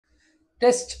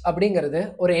Test அப்படிங்கிறது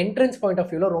ஒரு entrance point of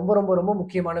வியூல ரொம்ப ரொம்ப ரொம்ப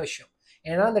முக்கியமான விஷயம்.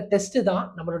 ஏன்னா அந்த டெஸ்ட் தான்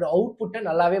நம்மளோட அவுட்புட்டை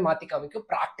நல்லாவே மாற்றி காமிக்கும்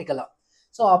ப்ராக்டிக்கலாக.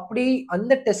 ஸோ அப்படி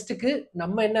அந்த டெஸ்ட்டுக்கு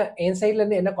நம்ம என்ன என்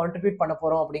சைட்லேருந்து என்ன கான்ட்ரிபியூட் பண்ண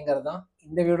போகிறோம் அப்படிங்கிறது தான்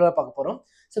இந்த வீடியோவில் பார்க்க போகிறோம்.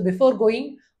 So before going,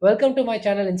 welcome to my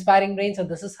channel inspiring brains.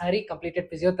 And this is Hari, completed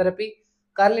physiotherapy,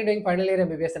 currently doing final year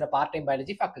MBBS in a part-time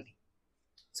biology faculty.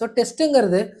 So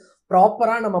டெஸ்ட்டுங்கிறது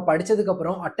ப்ராப்பராக நம்ம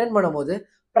படித்ததுக்கப்புறம் அட்டன் பண்ணும்போது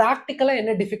ப்ராக்டிக்கலாக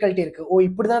என்ன டிஃபிகல்ட்டி இருக்குது, ஓ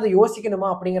இப்படி தான் அதை யோசிக்கணுமா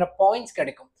அப்படிங்கிற பாயிண்ட்ஸ்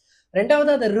கிடைக்கும்.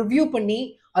 ரெண்டாவது, அதை ரிவ்யூ பண்ணி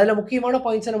அதில் முக்கியமான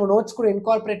பாயிண்ட்ஸை நம்ம நோட்ஸ் கூட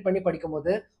இன்கார்பரேட் பண்ணி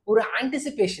படிக்கும்போது ஒரு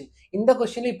ஆன்டிசிபேஷன், இந்த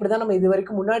கொஸ்டினில் இப்படி தான் நம்ம இது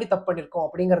வரைக்கும் முன்னாடி தப்பு பண்ணியிருக்கோம்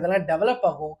அப்படிங்கிறதெல்லாம் டெவலப்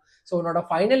ஆகும். ஸோ உன்னோட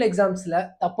ஃபைனல் எக்ஸாம்ஸில்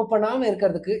தப்பு பண்ணாமல்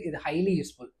இருக்கிறதுக்கு இது ஹைலி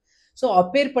யூஸ்ஃபுல். ஸோ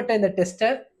அப்பேற்பட்ட இந்த டெஸ்ட்டை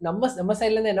நம்ம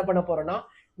சைட்லேருந்து என்ன பண்ண போகிறோம்னா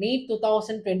NEET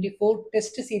 2024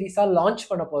 டெஸ்ட் சீரீஸாக லான்ச்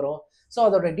பண்ண போகிறோம். ஸோ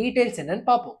அதோட டீட்டெயில்ஸ் என்னன்னு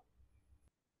பார்ப்போம்.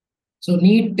 So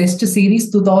NEET test series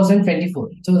 2024,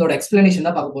 so இதோட எக்ஸ்பிளனேஷன்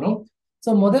தான் பார்க்க போகிறோம். ஸோ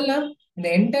முதல்ல இந்த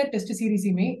என்டையர் டெஸ்ட்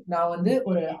சீரீஸுமே நான் வந்து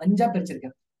ஒரு 5ஆ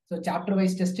பிரிச்சிருக்கேன். So chapter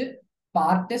wise test,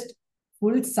 part test,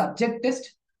 full subject test,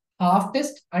 half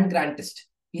test and grand test,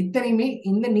 இத்தனையுமே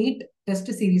இந்த NEET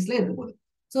டெஸ்ட் சீரீஸ்ல இருக்க போகுது.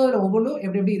 ஸோ இதில் ஒவ்வொன்றும்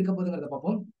எப்படி எப்படி இருக்க போகுதுங்கிறத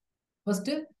பார்ப்போம்.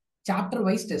 First chapter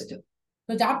wise test.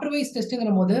 So chapter wise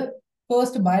டெஸ்ட்டுங்கிற போது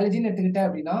ஃபர்ஸ்ட் பயாலஜின்னு எடுத்துக்கிட்டேன்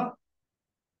அப்படின்னா,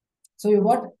 so you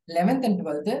what 11th and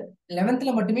 12th. 11th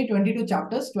மட்டுமே 22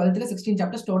 சாப்டர்ஸ், 12th 16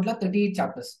 சாப்டர்ஸ், டோட்டலாக 38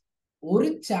 சாப்டர்ஸ். ஒரு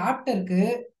சாப்டருக்கு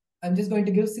I'm just going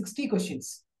to give 60 questions.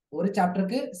 ஒரு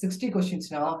சாப்டருக்கு 60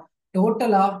 கொஸ்டின்ஸ்னா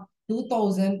டோட்டலா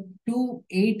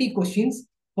 2280 கொஸ்டின்ஸ்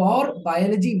ஃபார்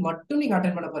பயாலஜி மட்டும் நீங்க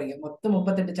அட்டன் பண்ண போறீங்க. மொத்தம்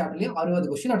 38 சாப்டர்லயும்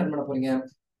 60 கொஸ்டின் அட்டன் பண்ண போறீங்க.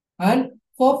 And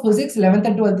for physics 11th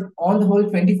and 12th on the whole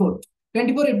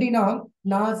 24 எப்படின்னா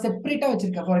நான் செப்பரேட்டா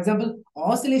வச்சிருக்கேன். ஃபார் எக்ஸாம்பிள்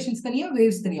ஆசிலேஷன்ஸ் தனியா,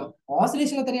 வேவ்ஸ் தனியா.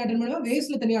 ஆசிலேஷன்ல தனியா அட்டன் பண்ணுவேன்,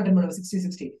 வேவ்ஸ்ல தனியா அட்டன் பண்ணுவேன்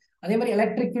 60-60. அதே மாதிரி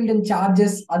எலக்ட்ரிக் ஃபீல்ட் அண்ட்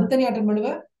சார்ஜஸ் அது தனியா அட்டன்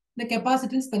பண்ணுவேன், இந்த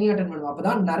கெப்பாசிட்டன்ஸ் தனியா அட்டன் பண்ணுவேன்.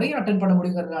 அப்பதான் நிறைய அட்டன் பண்ண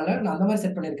முடியுங்கிறதுனால நான் அந்த மாதிரி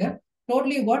செட் பண்ணிருக்கேன்.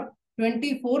 Totally what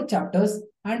 24 chapters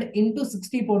and into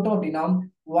 60 போட்டோம் அப்படின்னா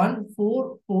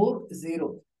 1440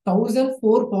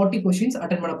 1440 கொஸ்டின்ஸ்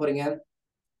அட்டன் பண்ண போறீங்க.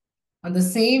 அந்த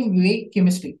சேம் வே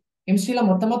கெமிஸ்ட்ரியில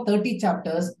மொத்தமா 30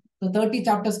 சாப்டர்ஸ். 30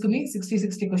 சாப்டர்ஸ்க்குமே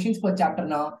 60 கொஸ்டின்ஸ் per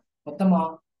சாப்டர்னா மொத்தமா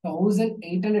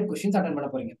 1800 கொஸ்டின்ஸ் அட்டன் பண்ண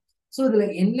போறீங்க. ஸோ இதுல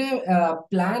என்ன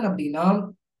பிளான் அப்படின்னா,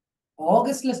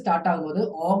 ஆகஸ்ட்ல ஸ்டார்ட் ஆகும்போது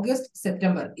ஆகஸ்ட்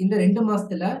செப்டம்பர் இந்த 2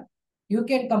 மாசத்துல you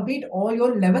can complete all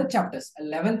your 11 chapters.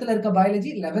 11th இருக்க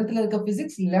பயாலஜி, 11th இருக்க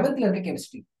பிசிக்ஸ், 11th இருக்க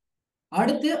கெமிஸ்ட்ரி.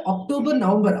 அடுத்து அக்டோபர்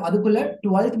நவம்பர் அதுக்குள்ள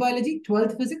 12th biology,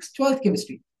 12th physics, 12th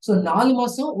chemistry. So 4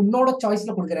 மாசம் உன்னோட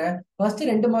சாய்ஸ்ல கொடுக்குறேன். ஃபர்ஸ்ட்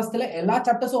 2 மாசத்துல எல்லா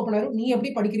சாப்டர்ஸும் ஓப்பன் ஆயிரும். நீ எப்படி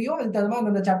படிக்கிறியோ அதுக்கு தகுந்த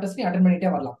மாதிரி அந்த சாப்டர்ஸ் நீ அட்டன் பண்ணிட்டே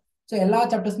வரலாம். ஸோ எல்லா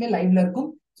சாப்டர்ஸுமே லைவ்ல இருக்கும்.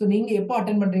 ஸோ நீங்க எப்போ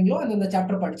அட்டன் பண்றீங்களோ அந்த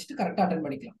சாப்டர் படிச்சுட்டு கரெக்டா அட்டன்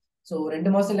பண்ணிக்கலாம். ஸோ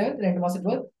 2 மாசம் 11th, 2 மாசம்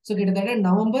 12th. ஸோ கிட்டத்தட்ட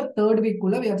நவம்பர் 3rd வீக்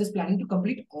குள்ள we are just planning to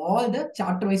complete all the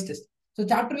chapter wise test. So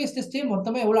chapter wise டெஸ்டே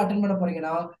மொத்தமா எவ்வளவு அட்டன் பண்ண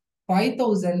போறீங்கன்னா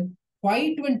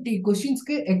 5520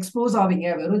 கொஸ்டின்ஸ்க்கு எக்ஸ்போஸ் ஆவீங்க.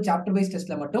 வெறும் சாப்டர் வைஸ்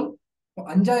டெஸ்ட்ல மட்டும்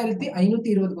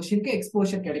 5520 கொஸ்டினுக்கு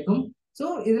எக்ஸ்போஷர் கிடைக்கும். ஸோ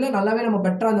இதுல நல்லாவே நம்ம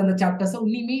பெட்டரா அந்த சாப்டர்ஸ்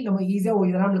உண்மையுமே நம்ம ஈஸியா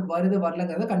இதெல்லாம் நம்மளுக்கு வருது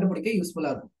வரலங்கிறத கண்டுபிடிக்க யூஸ்ஃபுல்லா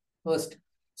இருக்கும் first.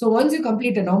 So once you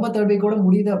complete November 3rd வீக்கோட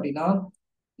முடியுது அப்படின்னா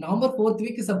November 4th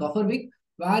week is a buffer week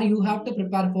where you have to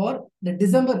prepare for the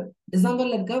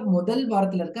டிசம்பர்ல இருக்க முதல்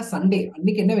வாரத்துல இருக்க சண்டே.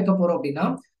 அன்னைக்கு என்ன வைக்க போறோம் அப்படின்னா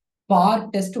part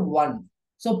test 1.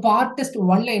 So part test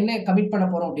 1ல என்ன கமிட் பண்ண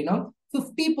போறோம் அப்படின்னா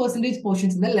 50%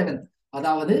 போர்ஷன்ஸ் இந்த 11th.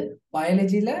 அதாவது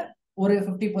பயாலஜில ஒரு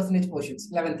 50% போர்ஷன்ஸ்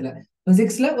 11th,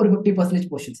 பிசிக்ஸ்ல ஒரு 50%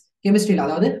 போர்ஷன்ஸ், கெமிஸ்ட்ரியில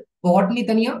அதாவது பாட்னி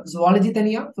தனியா, ஜுவாலஜி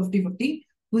தனியா 50-50,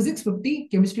 பிசிக்ஸ் 50,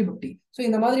 கெமிஸ்ட்ரி 50. ஸோ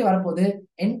இந்த மாதிரி வரப்போது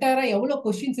என்டையரா எவ்வளவு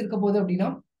கொஸ்டின்ஸ் இருக்க போகுது அப்படின்னா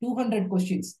 200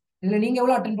 கொஸ்டின்ஸ். இதுல நீங்க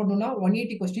எவ்வளவு அட்டன் பண்ணணும்னா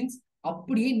 180 கொஸ்டின்ஸ்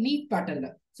அப்படியே நீட் பேட்டர்ன்ல.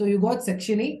 So you got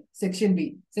section A, section B.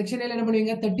 Section A என்ன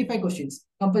பண்ணுவீங்க 35 கொஸ்டின்ஸ்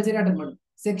கம்பல்சரி அட்டன் பண்ணும்.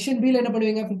 செக்ஷன் B என்ன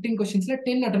பண்ணுவீங்க 15 கொஸ்டின்ஸ்ல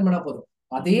 10 அட்டன் பண்ணா போதும்.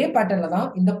 அதே பேட்டர்ல தான்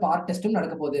இந்த பார்ட் டெஸ்டும்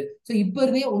நடக்க போகுது. ஸோ இப்போ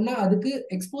இருந்தே ஒன்னு அதுக்கு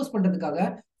எக்ஸ்போஸ் பண்றதுக்காக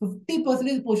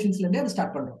 50% போர்ஷன்ஸ்ல இருந்தே அதை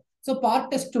ஸ்டார்ட் பண்றோம். ஸோ பார்ட்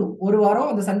டெஸ்ட் 2 ஒரு வாரம்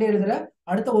அந்த சண்டே எழுதுற,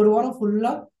 அடுத்த ஒரு வாரம்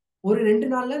ஃபுல்லா ஒரு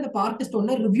 2 நாள்ல இந்த பார்ட் டெஸ்ட்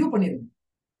 1 ரிவ்யூ பண்ணிருங்க.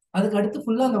 அதுக்கு அடுத்து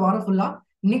ஃபுல்லா அந்த வாரம் ஃபுல்லா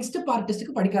நெக்ஸ்ட் பார்ட்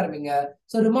டெஸ்ட்டுக்கு படிக்க ஆரம்பிங்க.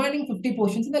 ஸோ ரிமைனிங் 50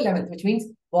 போர்ஷன்ஸ் இந்த 11th, which means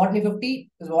botany 50,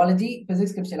 zoology,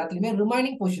 physics, chemistry எல்லாத்துலயுமே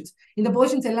ரிமைனிங் போர்ஷன்ஸ். இந்த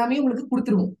போர்ஷன்ஸ் எல்லாமே உங்களுக்கு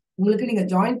கொடுத்துருவோம். உங்களுக்கு நீங்க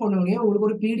ஜாயின் பண்ணுவீங்க, உங்களுக்கு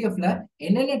ஒரு பிடிஎஃப்ல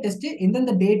என்னென்ன டெஸ்ட்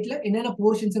எந்தெந்த டேட்ல என்னென்ன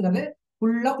போர்ஷன்ஸ்ங்கிறத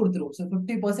ஃபுல்லா கொடுத்துருவோம். ஸோ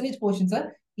 50% போர்ஷன்ஸை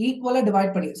ஈக்குவலா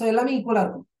டிவைட் பண்ணி, ஸோ எல்லாமே ஈக்குவலா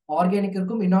இருக்கும். ஆர்கானிக்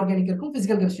இருக்கும், இன்ஆர்கானிக் இருக்கும்,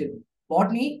 பிசிக்கல் கெமிஸ்ட்ரி இருக்கும்.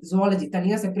 பாட்னி, ஜுவாலஜி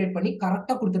தனியா செப்பரேட் பண்ணி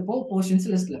கரெக்டா கொடுத்துருப்போம் போர்ஷன்ஸ்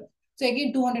லிஸ்ட்ல. ஸோ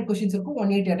எகைன் 200 கொஸ்டின்ஸ் இருக்கும்,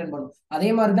 180 அட்டன் பண்ணும்.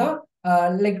 அதே மாதிரி தான்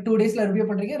லைக் 2 daysல ரிவ்யூ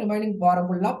பண்றீங்க. ரிமைனிங் வாரம்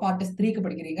ஃபுல்லா பார்ட் டெஸ்ட் 3க்கு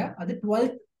படிக்கிறீங்க, அது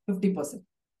 12th 50%.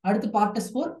 அடுத்து part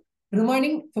test 4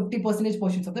 remaining 50%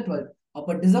 portions of the 12th.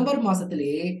 அப்போ December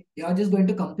மாசத்திலேயே you are just going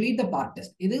to complete the part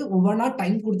test. இது ஒவ்வொன்றா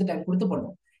டைம் கொடுத்து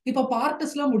பண்ணும். இப்போ பார்ட்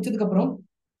டெஸ்ட் எல்லாம் முடிச்சதுக்கு அப்புறம்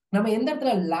நம்ம எந்த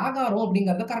இடத்துல லேக் ஆறோம்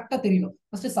அப்படிங்கறத கரெக்டா தெரியணும்.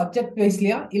 ஃபர்ஸ்ட் சப்ஜெக்ட்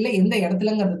வைஸ்லயா இல்ல எந்த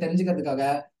இடத்துலங்கிறத தெரிஞ்சுக்கிறதுக்காக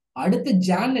அடுத்து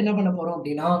ஜான் என்ன பண்ண போறோம்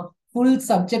அப்படின்னா ஃபுல்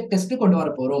சப்ஜெக்ட் டெஸ்ட் கொண்டு வர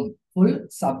போறோம். Full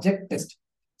subject test.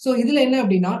 ஸோ இதுல என்ன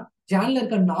அப்படின்னா ஜான்ல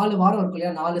இருக்க 4 வாரம் இருக்கும்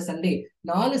இல்லையா, 4 Sunday,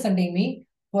 4 சண்டேயுமே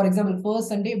for example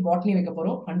first Sunday botany வைக்க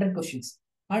போறோம் 100 கொஸ்டின்ஸ்.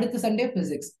 அடுத்த சண்டே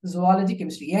பிசிக்ஸ், ஜுவாலஜி,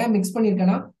 கெமிஸ்ட்ரி. ஏன் மிக்ஸ்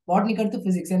பண்ணிருக்கேன்னா பாட்னிக்கு அடுத்து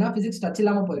பிசிக்ஸ், ஏன்னா பிசிக்ஸ் டச்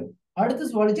இல்லாம போயிடும். அடுத்து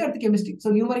ஜுவாலஜி, அடுத்து கெமிஸ்ட்ரி. ஸோ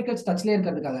நியூமரிக்கல்ஸ் டச்ல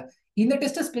இருக்கிறதுக்காக இந்த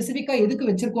டெஸ்ட் ஸ்பெசிஃபிக்கா எதுக்கு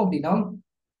வச்சிருக்கோம் அப்படின்னா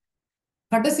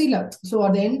கடைசியில so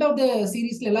at end of the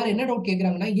சீரீஸ்ல எல்லாரும் என்ன டவுட்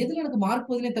கேக்குறாங்கன்னா எதுல எனக்கு மார்க்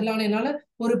போகுதுன்னே தெரியல, ஆனா என்னால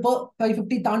ஒரு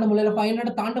 550 தாண்ட முடியல,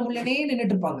 500 தாண்ட முடியலனே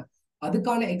நின்றுட்டு இருப்பாங்க.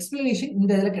 அதுக்கான எக்ஸ்பிளனேஷன்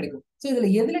இந்த இதுல கிடைக்கும். சோ இதுல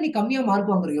எதுல நீ கம்மியா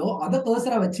மார்க் வாங்குறியோ அதை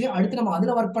கர்சரா வச்சு அடுத்து நம்ம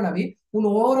அதுல ஒர்க் பண்ணவே உன்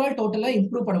ஓவரால் டோட்டலா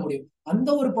இம்ப்ரூவ் பண்ண முடியும். அந்த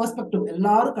ஒரு பெர்ஸ்பெக்டிவ்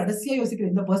எல்லாரும் கடைசியா யோசிக்கிற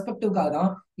இந்த பெர்ஸ்பெக்டிவ்காக தான்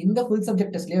இந்த ஃபுல்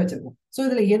சப்ஜெக்ட் டெஸ்ட்லயே வச்சிருக்கோம். சோ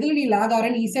இதுல எதுல நீ லேக்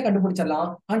ஆறன்னு ஈஸியா கண்டுபிடிச்சிடலாம்.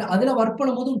 அண்ட் அதுல ஒர்க்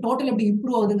பண்ணும்போது டோட்டல் எப்படி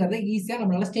இம்ப்ரூவ் ஆகுதுங்கிறத ஈஸியா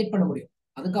நம்மளால ஸ்டேட் பண்ண முடியும்.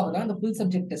 அதுக்காக தான் இந்த ஃபுல்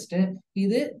சப்ஜெக்ட் டெஸ்ட்.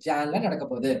 இது ஜான்ல நடக்க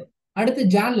போகுது. அடுத்து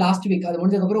ஜான் லாஸ்ட் வீக் அது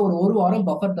முடிஞ்சதுக்கு அப்புறம் ஒரு வாரம்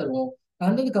பஃபர் தருவோம்.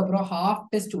 தந்ததுக்கு அப்புறம் ஹாஃப்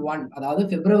டெஸ்ட் 1, அதாவது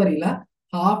பிப்ரவரியில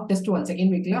ஹாஃப் டெஸ்ட் 1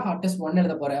 செகண்ட் வீக்ல ஹாஃப் டெஸ்ட் 1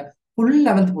 எழுத போற ஃபுல்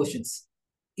 11th போர்ஷன்ஸ்.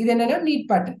 இது என்னன்னா நீட்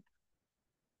பேட்டர்ன்.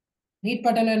 நீட்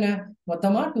பேட்டர்ன் என்ன,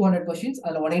 மொத்தமா 200 கொஸ்டின்ஸ்,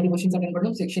 அதுல 180 கொஸ்டின்ஸ் அட்டென்ட்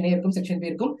பண்ணும். செக்ஷன் ஏ இருக்கும், செக்ஷன் பி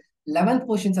இருக்கும். 11th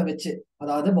போர்ஷன்ஸை வச்சு,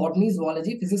 அதாவது பாட்னி,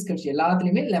 ஜுவாலஜி, பிசிக்ஸ், கெமிஸ்ட்ரி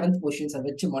எல்லாத்துலயுமே 11th போர்ஷன்ஸை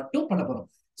வச்சு மட்டும் பண்ண போறோம்.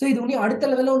 ஸோ இது உடனே அடுத்த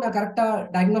லெவலில் நான் கரெக்டா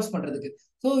டயக்னோஸ் பண்றதுக்கு.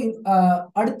 ஸோ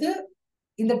அடுத்து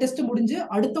இந்த டெஸ்ட் முடிஞ்சு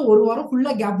அடுத்த ஒரு வாரம்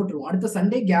ஃபுல்லா கேப் விட்டுருவோம். அடுத்த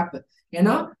சண்டே கேப்.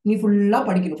 ஏன்னா நீ ஃபுல்லா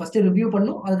படிக்கணும், ஃபர்ஸ்ட் ரிவ்யூ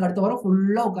பண்ணும், அதுக்கு அடுத்த வாரம்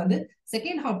ஃபுல்லா உட்காந்து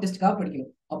செகண்ட் ஹாஃப் டெஸ்ட்காக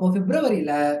படிக்கணும். அப்போ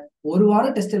பிப்ரவரியில ஒரு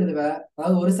வாரம் டெஸ்ட் எழுதுவ,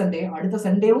 அதாவது ஒரு சண்டே, அடுத்த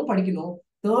சண்டேவும் படிக்கணும்.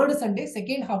 Third Sunday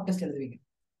second half test எழுதுவீங்க.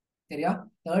 சரியா?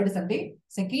 Third Sunday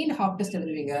second half test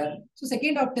எழுதுவீங்க. ஸோ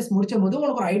செகண்ட் ஹாஃப் டெஸ்ட் முடிச்ச போது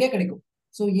உனக்கு ஒரு ஐடியா கிடைக்கும்.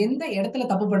 ஸோ எந்த இடத்துல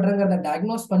தப்பு பண்றங்கிறத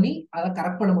டயக்னோஸ் பண்ணி அதை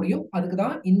கரெக்ட் பண்ண முடியும். அதுக்கு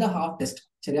தான் இந்த ஹாஃப் டெஸ்ட்.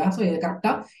 சரியா? ஸோ இது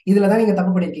கரெக்டா இதுலதான் நீங்க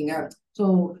தப்பு பண்ணிருக்கீங்க. ஸோ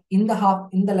இந்த ஹாஃப்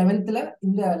இந்த 11th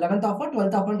இந்த 11th ஆஃப்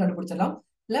 12th ஆஃப் கண்டுபிடிச்சிடலாம்.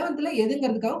 11th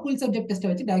எதுங்கிறதுக்காக ஃபுல் சப்ஜெக்ட்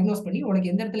டெஸ்ட்டை வச்சு டயக்னோஸ் பண்ணி உனக்கு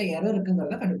எந்த இடத்துல எரர்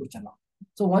இருக்குங்கிறத கண்டுபிடிச்சிடலாம்.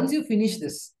 So once you finish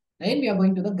this then we are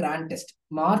going to the grand test.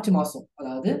 March மாசம்,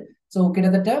 அதாவது ஸோ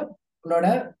கிட்டத்தட்ட உன்னோட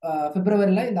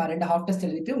பிப்ரவரியில இந்த 2 ஹாஃப் டெஸ்ட்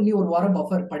எழுதிட்டு இன்னும் ஒரு வாரம்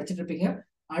பஃபர் படிச்சுட்டு இருப்பீங்க.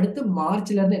 அடுத்து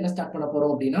மார்ச்ல இருந்து என்ன ஸ்டார்ட் பண்ண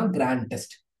போறோம் அப்படின்னா grand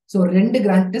test. So 2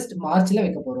 grand test மார்ச்ல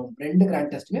வைக்க போறோம். 2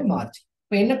 கிராண்ட் டெஸ்ட்டுமே மார்ச்.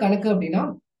 இப்போ என்ன கணக்கு அப்படின்னா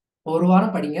ஒரு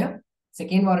வாரம் படிங்க,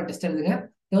 செகண்ட் வாரம் டெஸ்ட் எழுதுங்க,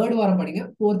 தேர்ட் வாரம் படிங்க,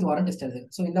 ஃபோர்த் வாரம் டெஸ்ட் எழுதுங்க.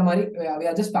 ஸோ இந்த மாதிரி we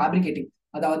are just fabricating.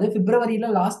 அதாவது பிப்ரவரியில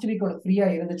லாஸ்ட் வீக் உனக்கு ஃப்ரீயா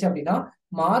இருந்துச்சு அப்படின்னா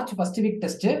March first week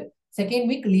test, second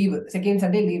week leave, second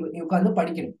Sunday leave, நீ உட்காந்து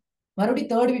படிக்கணும். மறுபடியும்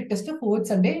third week test, fourth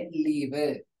Sunday leave.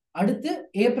 அடுத்து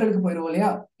ஏப்ரலுக்கு போயிருவோம் இல்லையா,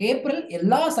 ஏப்ரல்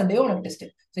எல்லா சண்டேவும் உனக்கு test.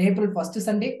 So April first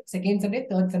Sunday, second Sunday,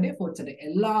 third Sunday, fourth Sunday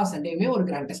எல்லா சண்டேயுமே ஒரு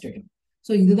கிராண்ட் டெஸ்ட் வைக்கணும்.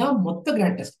 ஸோ இதுதான் மொத்த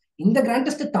கிராண்ட் டெஸ்ட். இந்த கிராண்ட்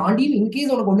டெஸ்ட் தாண்டி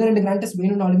இன்கேஸ் உனக்கு 1-2 grand test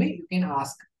வேணும்னாலுமே you can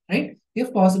ask, right?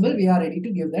 If possible we are ready to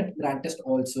give that grand test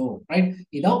also, right?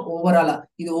 இதான் ஓவராலா.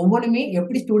 இது ஒவ்வொன்றுமே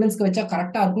எப்படி ஸ்டூடெண்ட்ஸ்க்கு வச்சா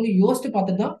கரெக்டா இருக்கும்னு யோசிச்சு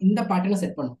பார்த்துட்டு தான் இந்த பேட்டர்னை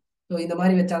செட் பண்ணும். ஸோ இந்த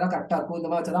மாதிரி வச்சாதான் கரெக்டா இருக்கும், இந்த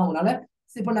மாதிரி வச்சாதான் உங்களால.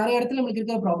 இப்போ நிறைய இடத்துல நம்மளுக்கு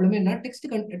இருக்கிற ப்ராப்ளமே என்ன,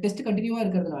 டெஸ்ட் கண்டினியூவா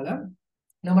இருக்கிறதுனால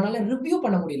நம்மளால ரிவ்யூ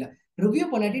பண்ண முடியல. ரிவ்யூ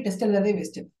பண்ணாட்டி டெஸ்ட் எழுதவே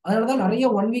வேஸ்ட். அதனாலதான் நிறைய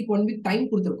ஒன் வீக் டைம்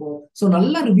கொடுத்துருக்கோம். ஸோ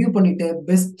நல்லா ரிவ்யூ பண்ணிட்டு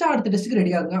பெஸ்டா அடுத்த டெஸ்ட்டுக்கு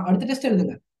ரெடி ஆகுங்க, அடுத்த டெஸ்ட்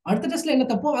எழுதுங்க, அடுத்த டெஸ்ட்ல என்ன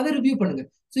தப்போ அதை ரிவ்யூ பண்ணுங்க.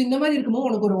 ஸோ இந்த மாதிரி இருக்கும்போது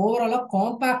உனக்கு ஒரு ஓவராலா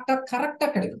காம்பாக்டா கரெக்டா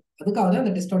கிடைக்கும். அதுக்காக தான்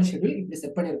அந்த டெஸ்டோட ஷெட்யூல் இப்படி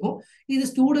செட் பண்ணிருக்கோம். இது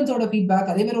ஸ்டூடெண்ட்ஸோட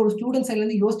ஃபீட்பேக், அதே மாதிரி ஒரு ஸ்டூடெண்ட் சைட்ல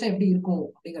இருந்து யோசிச்சா எப்படி இருக்கும்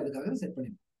அப்படிங்கிறதுக்காக செட்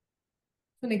பண்ணிருக்கோம்.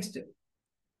 So next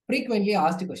frequently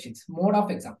asked questions, mode of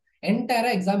exam. என்டையரா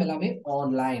exam எல்லாமே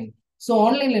ஆன்லைன். ஸோ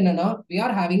ஆன்லைன்ல என்னன்னா we are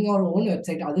having our own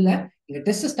website. அதுல நீங்க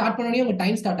டெஸ்ட் ஸ்டார்ட் பண்ணோடனே உங்க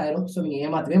டைம் ஸ்டார்ட் ஆயிரும். ஸோ நீங்க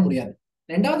ஏமாத்தவே முடியாது.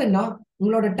 ரெண்டாவது என்ன,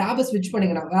 உங்களோட டேபை ஸ்விட்ச்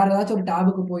பண்ணீங்கன்னா, வேற ஏதாச்சும் ஒரு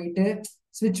டேபுக்கு போயிட்டு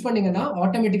ஸ்விட்ச் பண்ணீங்கன்னா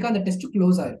ஆட்டோமேட்டிக்கா அந்த டெஸ்ட்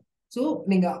க்ளோஸ் ஆயிரும். ஸோ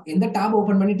நீங்க எந்த டேப்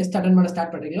ஓப்பன் பண்ணி டெஸ்ட் அட்டன் பண்ண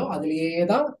ஸ்டார்ட் பண்றீங்களோ அதுலயே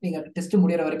தான் நீங்க டெஸ்ட்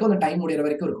முடியற வரைக்கும், அந்த டைம் முடியற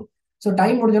வரைக்கும் இருக்கும். ஸோ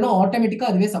டைம் முடிஞ்சோன்னா ஆட்டோமேட்டிக்கா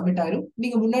அதுவே சப்மிட் ஆயிரும்.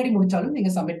 நீங்க முன்னாடி முடிச்சாலும்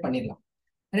நீங்க சப்மிட் பண்ணிடலாம்.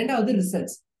 ரெண்டாவது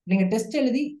ரிசல்ட்ஸ். நீங்க டெஸ்ட்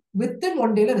எழுதி வித்தின்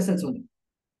 1 டேல ரிசல்ட்ஸ் வந்து,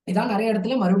 இதான் நிறைய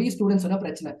இடத்துல மறுபடியும் ஸ்டூடெண்ட்ஸ் சொன்ன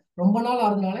பிரச்சனை. ரொம்ப நாள்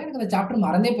ஆகுதுனால எனக்கு அந்த சாப்டர்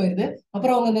மறந்தே போயிருது.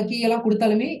 அப்புறம் அவங்க அந்த கீ எல்லாம்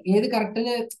கொடுத்தாலுமே எது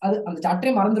கரெக்ட்னு அது அந்த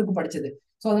சாப்டரே மறந்துருக்கும் படிச்சது.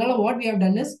 ஸோ அதனால what we have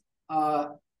done is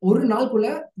ஒரு நாளுக்குள்ள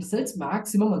ரிசல்ட்ஸ்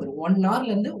மேக்ஸிமம் வந்துடும். 1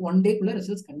 hourல இருந்து 1 டேக்குள்ள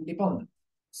ரிசல்ட்ஸ் கண்டிப்பா வந்துடும்.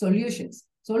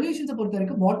 சொல்யூஷன்ஸை பொறுத்த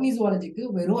வரைக்கும் பாட்னி ஜுவாலஜிக்கு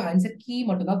வெறும் ஆன்சர் கீ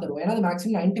மட்டும் தான் தருவோம். ஏன்னா அது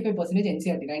மேக்ஸிமம் 95%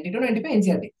 NCERT, 92-95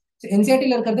 NCERT.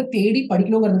 NCERTல இருக்கிறத தேடி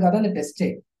படிக்கணுங்கிறதுக்காக தான் அந்த டெஸ்டே.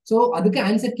 ஸோ அதுக்கு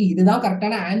ஆன்சர் கீ, இதுதான்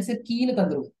கரெக்டான ஆன்சர் கீன்னு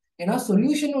தந்துருவோம். ஏன்னா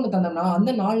சொல்யூஷன் ஒன்று தந்தோம்னா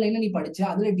அந்த 4 லைன்ல நீ படிச்சு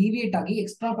அதுல டிவியேட் ஆகி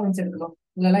எக்ஸ்ட்ரா பாயிண்ட்ஸ் எடுக்கணும்,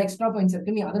 இல்லைன்னா எக்ஸ்ட்ரா பாயிண்ட்ஸ்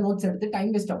எடுத்து நீ அதை நோட்ஸ் எடுத்து டைம்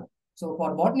வேஸ்ட் ஆகும். So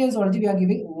for botany and zoology we are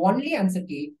giving only answer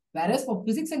key, whereas for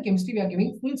physics and chemistry we are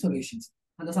giving full solutions.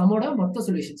 அந்த சம்மோட மொத்த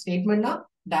சொல்யூஷன் ஸ்டேட்மெண்ட்னா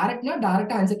டைரக்ட்னா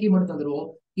டைரக்டா ஆன்சர் கீ மட்டும் தந்துருவோம்.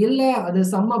 இல்ல அது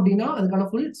சம் அப்படின்னா அதுக்கான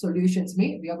full சொல்யூஷன்ஸ்மே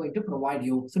we are going to provide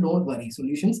you. So don't worry,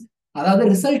 solutions அதாவது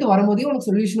ரிசல்ட் வரும்போதே உனக்கு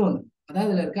சொல்யூஷன் வந்துடும். அதான்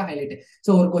இதுல இருக்க ஹைலைட்.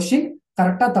 ஸோ ஒரு கொஸ்டின்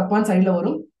கரெக்டா தப்பான சைட்ல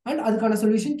வரும் அண்ட் அதுக்கான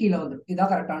சொல்யூஷன் கீழே வந்துடும்.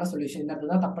 இதான் கரெக்டான சொல்யூஷன், இந்த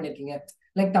இடத்துல தான் தப்பு பண்ணிருக்கீங்க.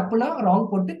 லைக் தப்புனா ராங்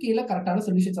போட்டு கீழே கரெக்டான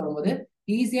சொல்யூஷன்ஸ் வரும்போது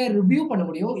ஈஸியா ரிவ்யூ பண்ண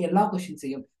முடியும் எல்லா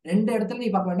கொஸ்டின்ஸையும். ரெண்டு இடத்துல நீ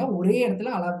பார்க்க வேண்டாம், ஒரே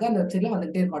இடத்துல அழகா அந்த வெப்சைட்ல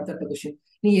வந்துட்டே இருக்கும் அடுத்த கொஸ்டின்.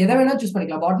 நீ எதை வேணா சூஸ்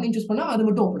பண்ணிக்கலாம். பாட்னி சூஸ் பண்ணா அது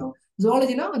மட்டும் ஓப்பன் ஆகும்,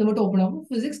 ஜுவாலஜினா அது மட்டும் ஓப்பன் ஆகும்,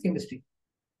 physics chemistry.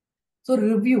 So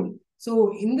review. So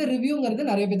இந்த ரிவ்யூங்கிறது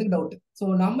நிறைய பேருக்கு டவுட். ஸோ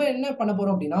நம்ம என்ன பண்ண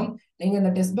போறோம் அப்படின்னா, நீங்க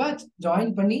இந்த டெஸ்ட் பேட்ச்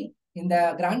ஜாயின் பண்ணி இந்த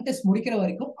கிராண்ட் டெஸ்ட் முடிக்கிற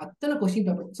வரைக்கும் அத்தனை கொஸ்டின்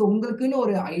பேப்பர். ஸோ உங்களுக்குன்னு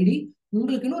ஒரு ஐடி,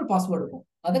 உங்களுக்குன்னு ஒரு பாஸ்வேர்டு இருக்கும்.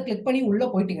 அதை கிளிக் பண்ணி உள்ள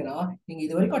போயிட்டீங்கன்னா நீங்க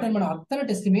இது வரைக்கும் அட்டன் பண்ண அத்தனை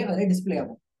டெஸ்ட்டுமே அதிலே டிஸ்பிளே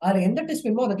ஆகும். அதுல எந்த டெஸ்ட்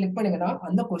வேணுமோ அதை கிளிக் பண்ணீங்கன்னா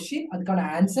அந்த கொஸ்டின், அதுக்கான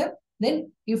answer, then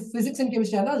if physics and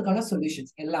chemistry தான் அதுக்கான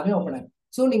சொல்யூஷன்ஸ் எல்லாமே ஓப்பன் ஆகும்.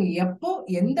 ஸோ நீங்க எப்போ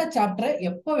எந்த சாப்டரை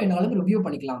எப்போ வேணாலும் ரிவ்யூ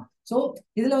பண்ணிக்கலாம். ஸோ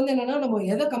இதுல வந்து என்னன்னா, நம்ம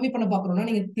எதை கம்மி பண்ண பாக்குறோம்னா,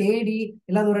 நீங்க தேடி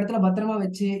இல்ல ஒரு இடத்துல பத்திரமா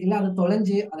வச்சு இல்ல அது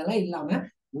தொலைஞ்சு அதெல்லாம் இல்லாம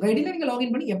உங்க ஐடியில நீங்க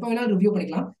லாகின் பண்ணி எப்ப வேணாலும் ரிவ்யூ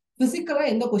பண்ணிக்கலாம். பிசிக்கலா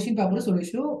எந்த கொஸ்டின் பேப்பரும்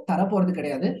சொல்யூஷனும் தரப்போறது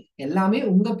கிடையாது. எல்லாமே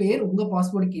உங்க பேர் உங்க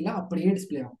பாஸ்வேர்டு கீழே அப்படியே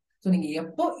டிஸ்பிளே ஆகும். ஸோ நீங்க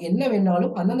எப்போ என்ன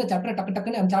வேணாலும் அந்தந்த சாப்டர் டக்கு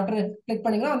டக்குன்னு அந்த சாப்டர் கிளிக்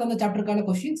பண்ணீங்கன்னா அந்தந்த சாப்டருக்கான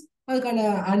கொஸ்டின்ஸ், அதுக்கான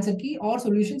ஆன்சர் கீ ஆர்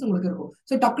சொல்யூஷன்ஸ் உங்களுக்கு இருக்கும்.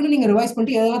 ஸோ டக்குன்னு நீங்க ரிவைஸ்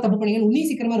பண்ணிட்டு எதெல்லாம் தப்பு பண்ணீங்கன்னு இன்னும்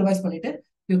சீக்கிரமா ரிவைஸ் பண்ணிட்டு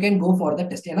you can go for the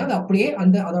test. ஏன்னா அது அப்படியே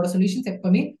அந்த அதோட சொல்யூஷன்ஸ்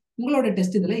எப்பவுமே உங்களோட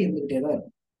டெஸ்ட் இதுல இருந்துகிட்டே தான்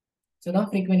இருக்கும். ஸோ தான்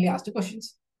frequently asked questions.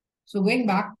 So going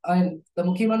back, இந்த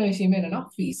முக்கியமான விஷயமே என்னன்னா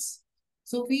fees.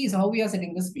 So fees, how we are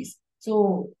setting this fees. So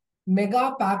mega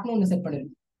பேக்னு ஒன்று செட்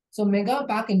பண்ணிருக்கோம். So mega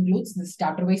back includes this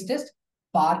chapter wise test,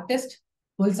 part test,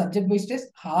 full subject wise test,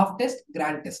 half test,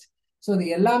 grand test. So இது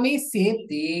எல்லாமே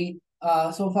சேர்த்து,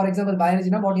 so for example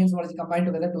பயாலஜினா botany and zoology combine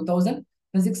together 2000,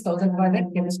 physics 1500,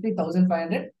 chemistry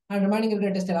 1500 and remaining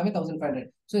இருக்கிற test எல்லாமே 1500.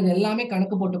 So இது எல்லாமே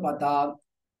கணக்கு போட்டு பார்த்தா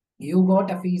you got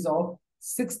a fees of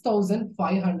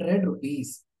 6,500 rupees.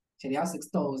 சரியா,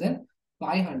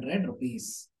 6,500 rupees.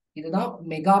 இதுதான்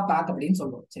மெகா பேக் அப்படின்னு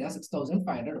சொல்லுவோம். சரியா,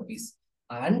 6,500 rupees.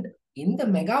 அண்ட் இந்த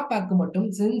மெகா பேக் மட்டும்,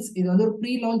 சின்ஸ் இது வந்து ஒரு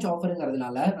ப்ரீ லான்ச்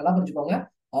ஆஃபருங்கிறதுனால நல்லா புரிஞ்சுக்கோங்க,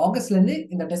 ஆகஸ்ட்ல இருந்து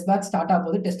இந்த டெஸ்ட் பேட்ச் ஸ்டார்ட் ஆகும்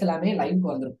போது டெஸ்ட் எல்லாமே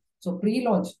லைவ்க்கு வந்துடும். ஸோ ப்ரீ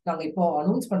லான்ச் நாங்கள் இப்போ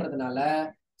அனௌன்ஸ் பண்றதுனால,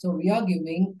 so we are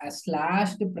giving a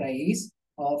slashed price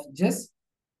of just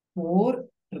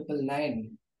 4,999.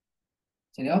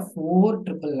 சரியா,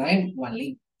 4,999 ஒன்லி.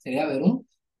 சரியா, வெறும்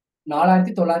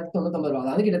 4,999 ரூபாய்.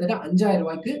 அதாவது கிட்டத்தட்ட 5,000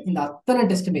 ரூபாய்க்கு இந்த அத்தனை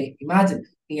டெஸ்ட்டுமே. இமேஜின்,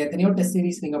 நீங்க எத்தனையோ டெஸ்ட்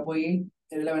சீரிஸ் நீங்க போய்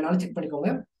எதுல வேணாலும் செக்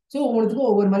பண்ணிக்கோங்க. ஸோ ஒவ்வொருத்துக்கும்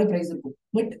ஒவ்வொரு மாதிரி பிரைஸ் இருக்கும்.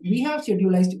 But we have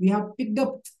ஷெட்யூலைஸ்ட், we have picked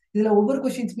up. இதுல ஒவ்வொரு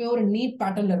கொஸ்டின்ஸுமே ஒரு நீட்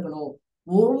பேட்டர்ன்ல இருக்கணும்.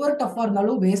 ஒவ்வொரு டஃபா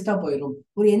இருந்தாலும் வேஸ்டா போயிடும்.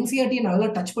 ஒரு என்சிஆர்டி நல்லா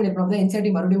டச் பண்ணிருக்கோம்,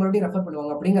 என்சிஆர்டி மறுபடியும் மறுபடியும் ரெஃபர்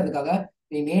பண்ணுவாங்க. அப்படிங்கிறதுக்காக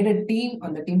we made a team.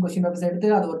 அந்த டீம் கொஸ்டின் பேப்பர்ஸ் எடுத்து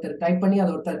அதை ஒருத்தர் டைப் பண்ணி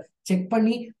அதை ஒருத்தர் செக்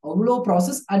பண்ணி அவ்வளோ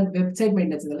ப்ராசஸ் அண்ட் வெப்சைட்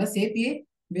மெயின்டெனன்ஸ் இதெல்லாம் சேர்த்தியே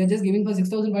we are just giving for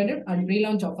 6,500 and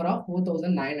pre-launch offer of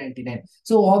 4,999.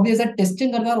 So obviously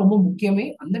டெஸ்ட்ங்கிறதா ரொம்ப முக்கியமே.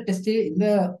 அந்த டெஸ்ட் இந்த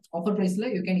ஆஃபர் பிரைஸ்ல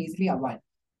you can easily avoid.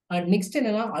 And next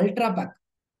என்னன்னா ultra back.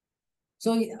 So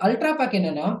ultra back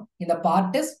என்னன்னா, இந்த part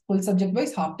test, full subject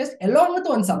wise, half test along with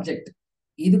one subject.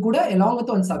 இது கூட along with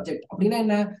one subject அப்படின்னா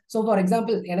என்ன? ஸோ ஃபார்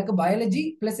எக்ஸாம்பிள் எனக்கு பயாலஜி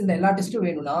பிளஸ் இந்த எல்லா டெஸ்ட்டும்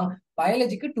வேணும்னா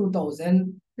பயாலஜிக்கு 2,000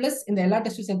 பிளஸ் இந்த எல்லா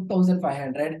டெஸ்ட்டும் சேர்த்து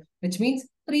 1,500, which means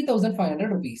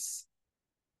 3,500 rupees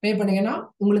பே பண்ணீங்கன்னா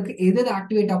உங்களுக்கு எது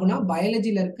ஆக்டிவேட் ஆகும்னா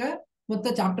பயாலஜில இருக்க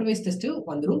மொத்த சாப்டர் வைஸ் டெஸ்ட்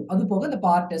வந்துடும். அது போக இந்த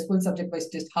part test, full subject wise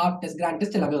test, half test, grand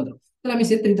test எல்லாமே வந்துடும். எல்லாமே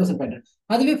சேர்த்து 3,500.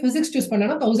 அதுவே பிசிக்ஸ் சூஸ்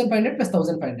பண்ணா 1,500 பிளஸ்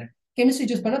 1,500, கெமிஸ்ட்ரி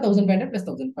சூஸ் பண்ணா 1,500 பிளஸ்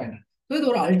 1,500. ஸோ இது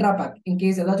ஒரு அல்ட்ரா பேக். இன்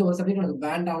கேஸ் ஏதாச்சும் ஒரு சப்ஜெக்ட் உங்களுக்கு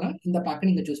வேண்டாம்னா இந்த பேக்கை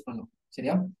நீங்க சூஸ் பண்ணலாம்.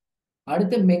 சரியா,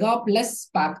 அடுத்து மெகா பிளஸ்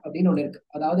பேக் அப்படின்னு ஒன்று இருக்கு.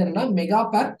 அதாவது என்னன்னா, மெகா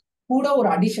பேக் கூட ஒரு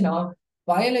அடிஷனா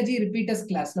பயாலஜி ரிப்பீட்டர்ஸ்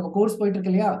கிளாஸ் நம்ம கோர்ஸ் போயிட்டு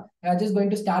இருக்கு இல்லையா, just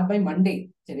going to start by Monday.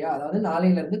 சரியா, அதாவது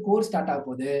நாளையில இருந்து கோர்ஸ் ஸ்டார்ட் ஆக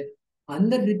போகுது.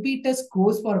 அந்த ரிப்பீட்டர்ஸ்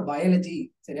கோர்ஸ் ஃபார் பயாலஜி,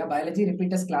 சரியா, பயாலஜி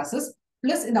ரிப்பீட்டர்ஸ் கிளாஸஸ்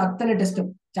பிளஸ் இந்த அத்தனை test,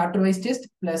 chapter wise test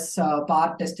plus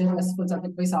part test plus full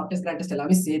subject wise, half test, grand test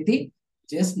எல்லாமே சேர்த்து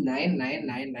ஜஸ்ட்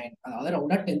 9,999. அதாவது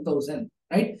ரவுண்டா 10,000.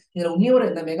 ரைட், இதுல இன்னும் ஒரு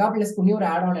இந்த மெகா பிளஸ்க்கு இன்னும் ஒரு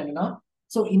ஆட் ஆன் என்னன்னா,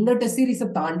 ஸோ இந்த டெஸ்ட் சீரிஸை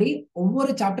தாண்டி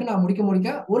ஒவ்வொரு சாப்டர் நான்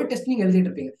முடிக்க ஒரு டெஸ்ட் நீங்க எழுதிட்டு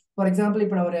இருப்பீங்க. ஃபார் எக்ஸாம்பிள்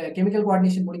இப்போ நான் ஒரு கெமிக்கல்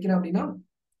கோஆர்டினேஷன் முடிக்கிறேன் அப்படின்னா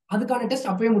அதுக்கான டெஸ்ட்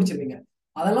அப்பவே முடிச்சிருவீங்க.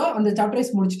 அதெல்லாம் அந்த சாப்டர்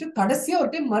வைஸ் முடிச்சுட்டு கடைசியா ஒரு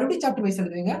டைம் மறுபடியும் சாப்டர் வைஸ்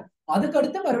எழுதுவீங்க. அதுக்கு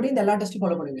அடுத்து மறுபடியும் இந்த எல்லா டெஸ்ட்டும்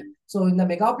ஃபாலோ பண்ணுவீங்க. ஸோ இந்த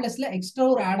மெகா பிளஸ்ல எக்ஸ்ட்ரா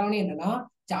ஒரு ஆட் ஆன் என்னன்னா,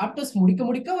 சாப்டர்ஸ்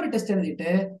முடிக்க ஒரு டெஸ்ட் எழுதிட்டு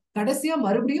கடைசியா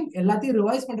மறுபடியும் எல்லாத்தையும்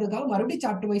ரிவைஸ் பண்றதுக்காக மறுபடியும்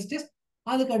சாப்டர் வைஸ் டெஸ்ட்,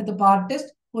 அதுக்கு அடுத்து part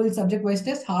test, full subject wise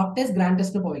test, half test, grand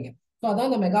test போவீங்க. ஸோ அதான்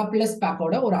இந்த மெகா பிளஸ்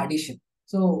பேக்கோட ஒரு அடிஷன்.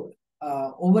 ஸோ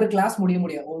ஒவ்வொரு கிளாஸ்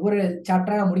முடிய ஒவ்வொரு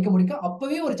சாப்டரா முடிக்க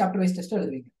அப்பவே ஒரு சாப்டர் வைஸ் டெஸ்ட்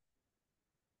எழுதுவீங்க.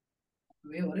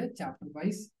 அப்பவே ஒரு சாப்டர்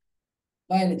வைஸ்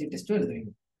பயாலஜி டெஸ்ட் எழுதுவீங்க.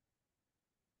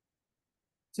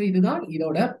 ஸோ இதுதான்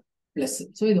இதோட பிளஸ்.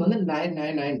 ஸோ இது வந்து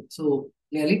 999. ஸோ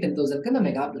நியர்லி 10,000க்கு இந்த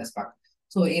மெகா பிளஸ் பேக்.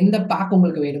 ஸோ எந்த பேக்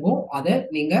உங்களுக்கு வேணுமோ அதை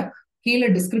நீங்க கீழே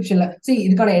டிஸ்கிரிப்ஷன்ல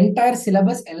இதுக்கான என்டையர்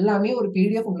சிலபஸ் எல்லாமே ஒரு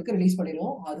பிடிஎஃப் உங்களுக்கு ரிலீஸ்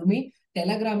பண்ணிடுவோம். அதுவுமே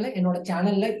டெலகிராம்ல என்னோட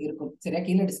சேனல்ல இருக்கும். சரியா,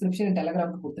 கீழே டிஸ்கிரிப்ஷன்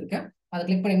டெலகிராமுக்கு கொடுத்துருக்கேன். அதை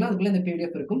கிளிக் பண்ணீங்கன்னா அதுக்குள்ள இந்த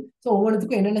பிடிஎஃப் இருக்கும். ஸோ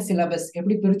ஒவ்வொன்றுக்கும் என்னென்ன சிலபஸ்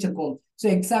எப்படி பிரிச்சிருக்கும், ஸோ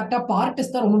எக்ஸாக்டா பார்ட்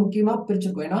டெஸ்ட் தான் ரொம்ப முக்கியமா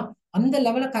பிரிச்சிருக்கும். ஏன்னா அந்த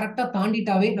லெவலை கரெக்டா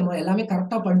தாண்டிட்டாவே நம்ம எல்லாமே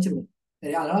கரெக்டா படிச்சிருவோம்.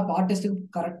 சரியா, அதனால பார்ட் டெஸ்ட்டுக்கு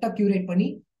கரெக்டா கியூரேட் பண்ணி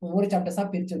ஒவ்வொரு சாப்டர்ஸா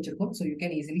பிரிச்சு வச்சிருக்கோம். So you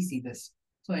can easily see this.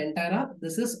 So என்டையரா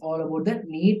this is all about the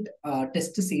need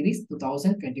test series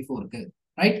 2024க்கு,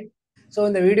 right? So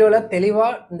இந்த வீடியோவில்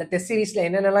தெளிவாக இந்த டெஸ்ட் சீரீஸில்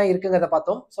என்னென்னலாம் இருக்குங்கிறத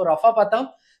பார்த்தோம். ஸோ ரஃபாக பார்த்தா,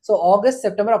 so August,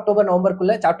 September, October,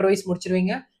 நவம்பருக்குள்ள chapter wise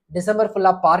முடிச்சிருவீங்க. December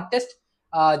ஃபுல்லாக பார்ட் டெஸ்ட்,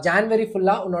 ஜான்வரி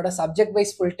ஃபுல்லாக உன்னோட subject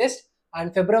wise full test,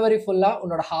 and பிப்ரவரி ஃபுல்லாக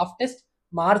உன்னோட ஹாஃப் டெஸ்ட்,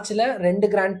 மார்ச்சில் 2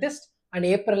 கிராண்ட் டெஸ்ட், அண்ட்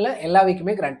ஏப்ரலில் எல்லா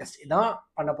வீக்குமே கிராண்ட் டெஸ்ட். இதான்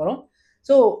பண்ண போகிறோம்.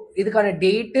 ஸோ இதுக்கான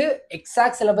date,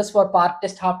 exact syllabus for part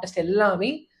test, half test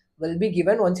எல்லாமே will be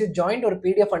given once you joined. ஒரு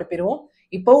பிடிஎஃப் அனுப்பிடுவோம்.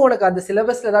 இப்போவும் உனக்கு அந்த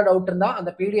சிலபஸ்ல ஏதாவது டவுட் இருந்தா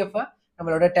அந்த பிடிஎஃப்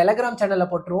நம்மளோட டெலகிராம் சேனல்ல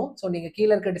போட்டுருவோம். ஸோ நீங்க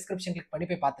கீழே இருக்க டிஸ்கிரிப்ஷன் கிளிக் பண்ணி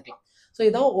போய் பார்த்துக்கலாம். ஸோ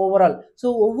இதான் ஓவரால். ஸோ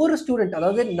ஒவ்வொரு ஸ்டூடெண்ட்,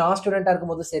 அதாவது நான் ஸ்டூடெண்டா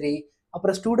இருக்கும்போது சரி,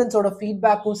 அப்புறம் ஸ்டூடெண்ட்ஸோட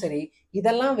ஃபீட்பேக்கும் சரி,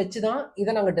 இதெல்லாம் வச்சுதான்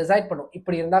இதை நாங்கள் டிசைட் பண்ணோம்.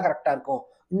 இப்படி இருந்தால் கரெக்டாக இருக்கும்.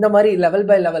 இந்த மாதிரி லெவல்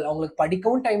பை லெவல் அவங்களுக்கு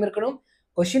படிக்கவும் டைம் இருக்கணும்,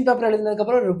 கொஸ்டின் பேப்பர்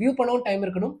எழுதினதுக்கப்புறம் ரிவ்யூ பண்ணவும் டைம்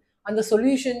இருக்கணும், அந்த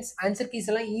சொல்யூஷன்ஸ் ஆன்சர் கீஸ்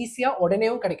எல்லாம் ஈஸியாக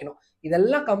உடனேவும் கிடைக்கணும்.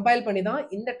 இதெல்லாம் கம்பைல் பண்ணி தான்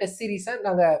இந்த டெஸ்ட் சீரீஸை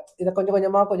நாங்கள் இதை கொஞ்சம்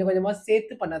கொஞ்சமாக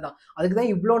சேர்த்து பண்ணதான். அதுக்கு தான்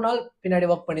இவ்வளோ நாள் பின்னாடி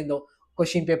ஒர்க் பண்ணியிருந்தோம்.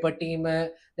 கொஸ்டின் பேப்பர் டீமு,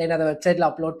 தென் அதை வெப்சைட்டில்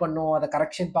அப்லோட் பண்ணணும், அதை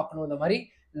கரெக்ஷன் பார்க்கணும், இந்த மாதிரி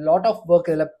லாட் ஆஃப்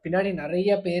ஒர்க். இதில் பின்னாடி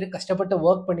நிறைய பேர் கஷ்டப்பட்டு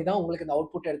ஒர்க் பண்ணி தான் உங்களுக்கு இந்த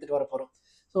அவுட்புட் எடுத்துகிட்டு வர போகிறோம்.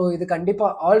 ஸோ இது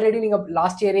கண்டிப்பாக ஆல்ரெடி நீங்கள்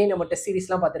லாஸ்ட் இயரே நம்ம டெஸ்ட்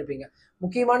சீரீஸ்லாம் பார்த்துருப்பீங்க.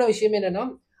 முக்கியமான விஷயம் என்னென்னா,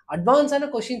 அட்வான்ஸான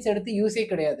கொஸ்டின்ஸ் எடுத்து யூஸே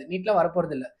கிடையாது, நீட்டில்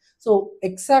வரப்போகிறது இல்லை. ஸோ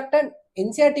எக்ஸாக்டாக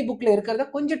என்சிஆர்டி புக்கில் இருக்கிறத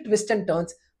கொஞ்சம் ட்விஸ்ட் அண்ட்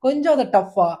டர்ன்ஸ், கொஞ்சம் அதை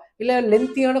டஃப்பாக இல்லை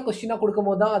லென்த்தியான கொஸ்டினாக கொடுக்கும்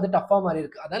போது தான் அது டஃப்பாக மாதிரி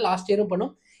இருக்குது. அதான் லாஸ்ட் இயரும்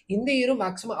பண்ணும், இந்த இயரும்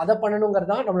மேக்ஸிமம் அதை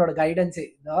பண்ணணுங்கிறதா நம்மளோட கைடன்ஸே.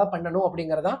 இதாக பண்ணணும்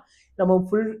அப்படிங்கிறதா நம்ம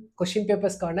ஃபுல் கொஸ்டின்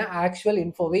பேப்பர்ஸ்க்கான ஆக்சுவல்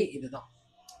இன்ஃபோவே இதுதான்.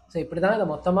 ஸோ இப்படி தான் இதை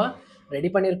மொத்தமாக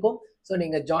ரெடி பண்ணியிருக்கோம். ஸோ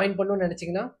நீங்கள் ஜாயின் பண்ணணும்னு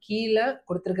நினச்சிங்கன்னா கீழே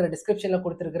கொடுத்துருக்கிற டிஸ்கிரிப்ஷனில்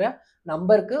கொடுத்துருக்கிற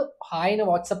நம்பருக்கு ஹாய்னு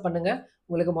வாட்ஸ்அப் பண்ணுங்கள்.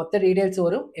 உங்களுக்கு மொத்த டீட்டெயில்ஸ்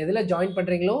வரும். எதில் ஜாயின்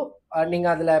பண்ணுறீங்களோ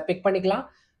நீங்கள் அதில் பிக் பண்ணிக்கலாம்.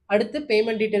 அடுத்து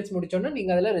பேமெண்ட் டீட்டெயில்ஸ் முடிச்சோன்னா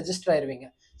நீங்கள் அதில் ரெஜிஸ்டர் ஆயிடுவீங்க.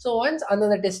 ஸோ ஒன்ஸ்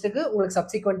அந்தந்த டெஸ்ட்டுக்கு உங்களுக்கு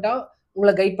சப்சிக்வெண்ட்டாக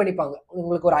உங்களை கைட் பண்ணிப்பாங்க.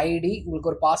 உங்களுக்கு ஒரு ஐடி, உங்களுக்கு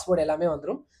ஒரு பாஸ்வேர்டு எல்லாமே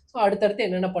வந்துடும். ஸோ அடுத்தடுத்து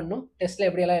என்னென்ன பண்ணணும், டெஸ்ட்டில்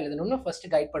எப்படியெல்லாம் எழுதணும்னு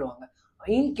ஃபஸ்ட்டு கைட் பண்ணுவாங்க.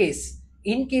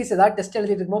 இன்கேஸ் ஏதாவது டெஸ்ட்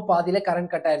எழுதிட்டு இருக்கும்போது பாதியில்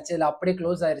கரண்ட் கட் ஆயிடுச்சு, இல்லை அப்படியே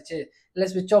க்ளோஸ் ஆயிடுச்சு, இல்லை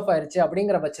ஸ்விட்ச் ஆஃப் ஆயிடுச்சு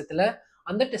அப்படிங்கிற பட்சத்தில்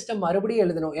அந்த டெஸ்ட்டை மறுபடியும்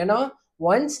எழுதணும். ஏன்னா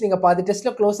ஒன்ஸ் நீங்கள் பாதி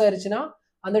டெஸ்ட்டில் க்ளோஸ் ஆயிடுச்சுன்னா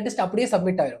அந்த டெஸ்ட் அப்படியே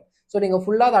சப்மிட் ஆயிடும். ஸோ நீங்கள்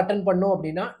ஃபுல்லாக அதை அட்டன் பண்ணணும்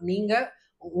அப்படின்னா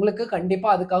உங்களுக்கு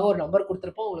கண்டிப்பாக அதுக்காக ஒரு நம்பர்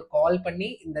கொடுத்துருப்போம். உங்களுக்கு கால் பண்ணி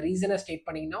இந்த ரீசனை ஸ்டேட்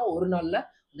பண்ணிங்கன்னா ஒரு நாளில்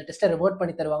அந்த டெஸ்ட்டை ரிவர்ட்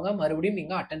பண்ணி தருவாங்க, மறுபடியும்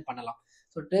நீங்கள் அட்டன் பண்ணலாம்.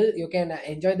 So till you can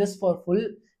enjoy this for full.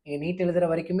 NEET எழுதுகிற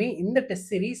வரைக்குமே இந்த டெஸ்ட்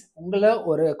சீரீஸ் உங்களை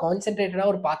ஒரு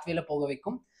கான்சென்ட்ரேட்டடாக ஒரு பாத்வேல போக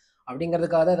வைக்கும்.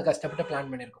 அப்படிங்கிறதுக்காக தான் அதை கஷ்டப்பட்டு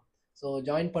பிளான் பண்ணியிருக்கோம். ஸோ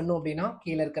ஜாயின் பண்ணும் அப்படின்னா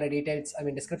கீழே இருக்கிற டீட்டெயில்ஸ்,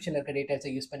 டிஸ்கிரிப்ஷனில் இருக்கிற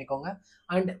டீட்டெயில்ஸை யூஸ் பண்ணிக்கோங்க.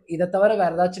 அண்ட் இதை தவிர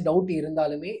வேறு ஏதாச்சும் டவுட்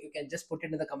இருந்தாலுமே you can just put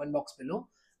it in the comment box below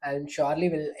and surely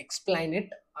will explain it.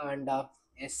 And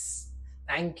yes,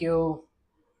 thank you.